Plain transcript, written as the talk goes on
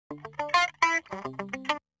Hey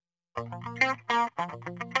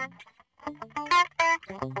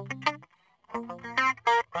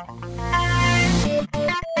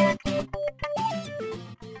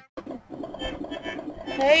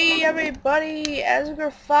everybody,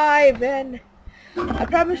 Asenger 5, and I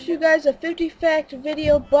promised you guys a 50 fact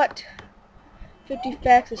video, but 50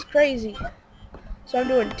 facts is crazy, so I'm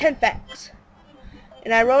doing 10 facts,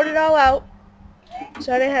 and I wrote it all out,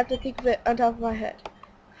 so I didn't have to think of it on top of my head.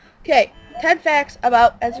 Okay, 10 facts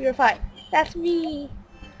about Asenger 5. That's me!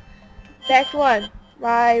 Fact 1.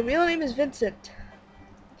 My real name is Vincent.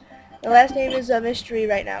 My last name is a mystery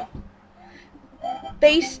right now.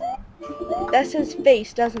 Face. That says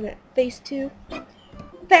face, doesn't it? Face 2.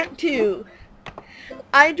 Fact 2.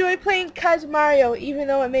 I enjoy playing Mario even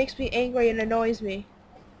though it makes me angry and annoys me.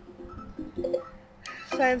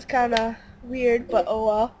 Sounds kinda weird, but oh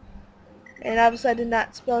well. And obviously I did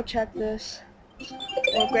not spell check this.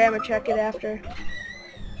 Or grammar check it after.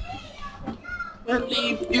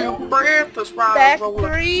 Believe you breath is right. Fact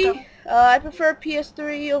 3. I prefer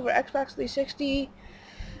PS3 over Xbox 360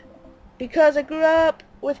 because I grew up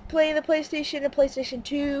with playing the PlayStation and PlayStation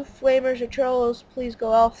 2. Flamers or trolls, please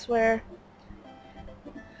go elsewhere.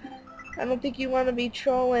 I don't think you want to be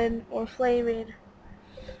trolling or flaming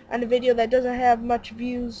on a video that doesn't have much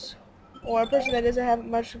views, or a person that doesn't have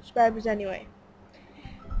much subscribers anyway.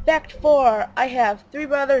 Fact 4. I have 3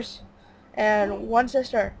 brothers and 1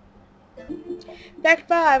 sister. Fact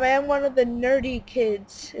 5. I am one of the nerdy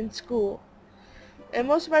kids in school. And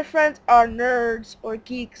most of my friends are nerds or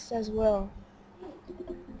geeks as well.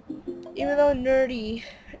 Even though nerdy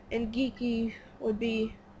and geeky would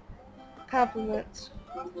be compliments.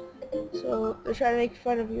 So they're trying to make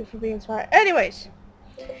fun of you for being smart. Anyways,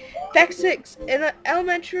 fact 6. In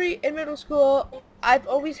elementary and middle school, I've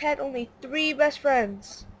always had only 3 best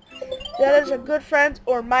friends. The others are good friends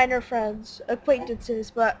or minor friends,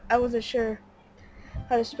 acquaintances, but I wasn't sure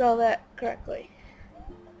how to spell that correctly.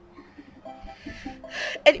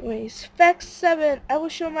 Anyways, fact 7. I will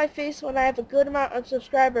show my face when I have a good amount of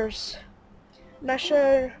subscribers. I'm not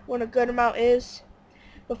sure what a good amount is.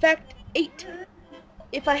 But fact 8.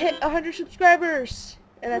 If I hit 100 subscribers,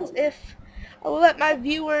 and that's if, I will let my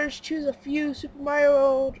viewers choose a few Super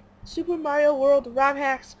Mario World ROM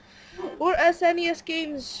hacks or SNES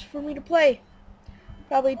games for me to play.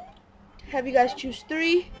 Probably have you guys choose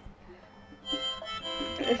 3.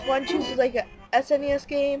 If one chooses like a SNES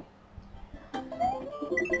game,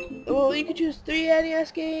 well, you can choose 3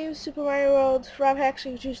 NES games, Super Mario World ROM hacks,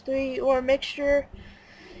 you can choose 3, or a mixture.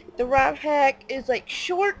 If the ROM hack is like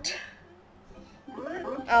short,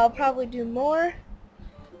 I'll probably do more.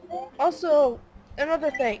 Also,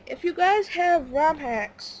 another thing, if you guys have ROM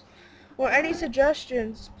hacks or any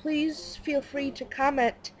suggestions, please feel free to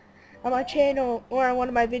comment on my channel or on one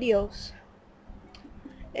of my videos,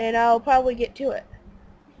 and I'll probably get to it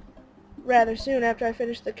rather soon after I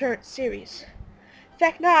finish the current series.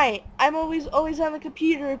 Fact 9. I'm always on the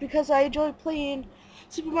computer because I enjoy playing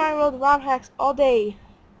Super Mario World ROM hacks all day.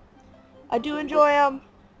 I do enjoy them.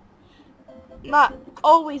 Not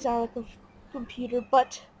always on the computer,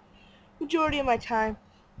 but majority of my time.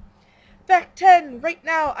 Fact 10. Right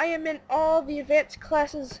now, I am in all the advanced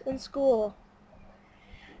classes in school.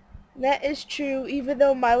 And that is true, even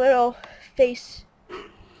though my little face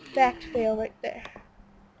fact fail right there.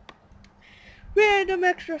 Random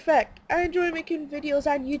extra fact. I enjoy making videos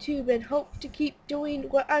on YouTube and hope to keep doing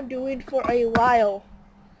what I'm doing for a while.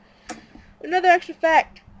 Another extra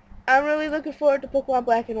fact. I'm really looking forward to Pokemon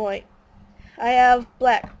Black and White. I have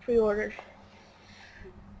Black pre-ordered.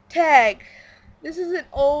 Tag. This is an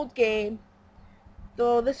old game.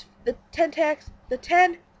 Though the 10 facts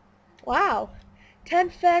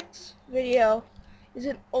video is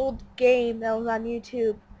an old game that was on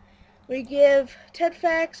YouTube. We give 10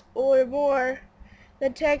 facts or more,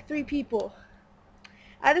 then tag 3 people.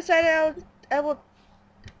 I decided I will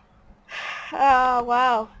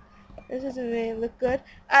wow. This doesn't really look good.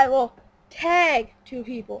 I will tag 2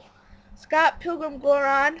 people. Scott Pilgrim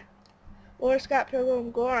Goron or Scott Pilgrim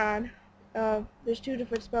Goron. There's 2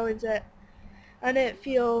 different spellings that I didn't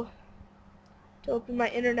feel to open my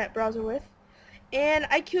internet browser with. And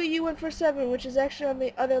IQU147, which is actually on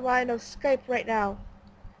the other line of Skype right now.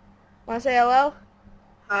 Wanna say hello?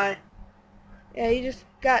 Hi. Yeah, you just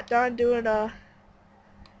got done doing a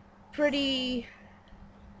pretty,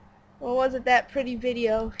 well, wasn't that pretty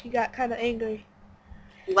video. You got kind of angry.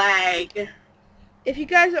 Lag. If you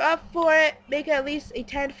guys are up for it, make at least a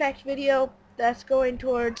 10 fact video that's going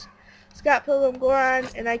towards Scott Pilgrim Goron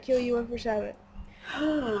and IQU147.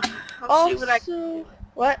 I'll see what I...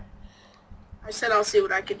 What? I said I'll see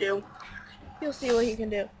what I can do. You'll see what he can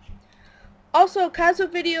do. Also, Kaizo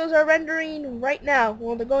videos are rendering right now.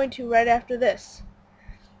 Well, they're going to right after this.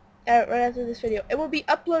 Right after this video. It will be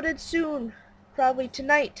uploaded soon. Probably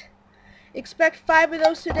tonight. Expect 5 of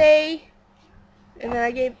those today. And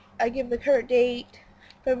then I give the current date,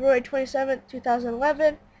 February 27th,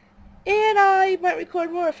 2011. And I might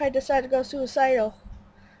record more if I decide to go suicidal.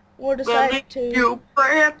 Or decide to... You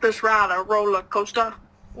breakfast ride a roller coaster.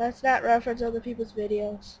 Let's not reference other people's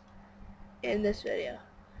videos in this video.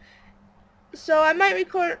 So I might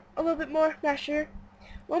record a little bit more, not sure.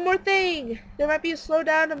 One more thing. There might be a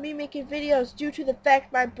slowdown of me making videos due to the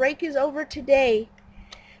fact my break is over today.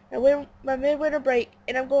 My midwinter break,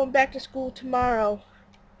 and I'm going back to school tomorrow.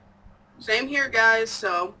 Same here, guys,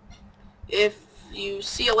 so if you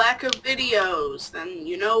see a lack of videos, then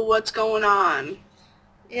you know what's going on.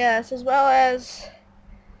 Yes, as well as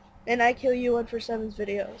and I Kill You 147's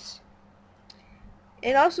videos.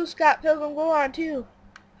 And also Scott Pilgrim Go On too.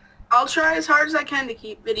 I'll try as hard as I can to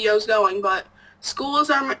keep videos going, but school is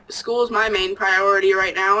my main priority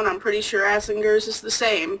right now, and I'm pretty sure Asenger's is the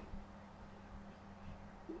same.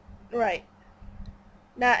 Right.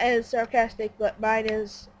 Not as sarcastic, but mine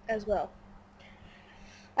is as well.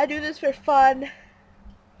 I do this for fun.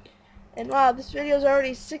 And wow, this video is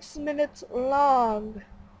already 6 minutes long.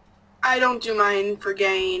 I don't do mine for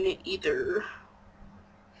gain either.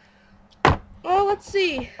 Well, let's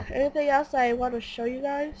see. Anything else I want to show you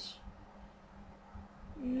guys?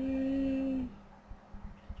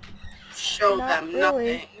 Show Not them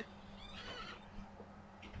really.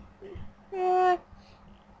 nothing.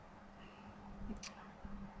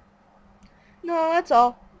 No, that's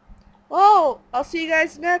all. Well, I'll see you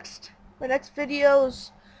guys next. My next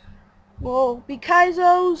videos will be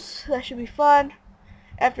Kaizo's. That should be fun.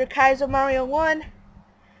 After Kaizo Mario 1,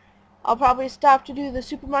 I'll probably stop to do the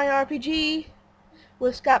Super Mario RPG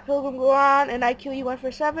with Scott Pilgrim Go On and I Kill You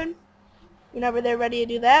 147 whenever they're ready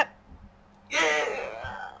to do that.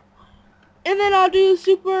 And then I'll do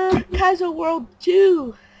Super Kaizo World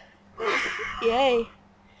 2. Yay.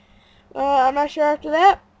 I'm not sure after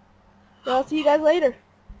that. But I'll see you guys later.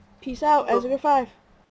 Peace out, Asenger 5.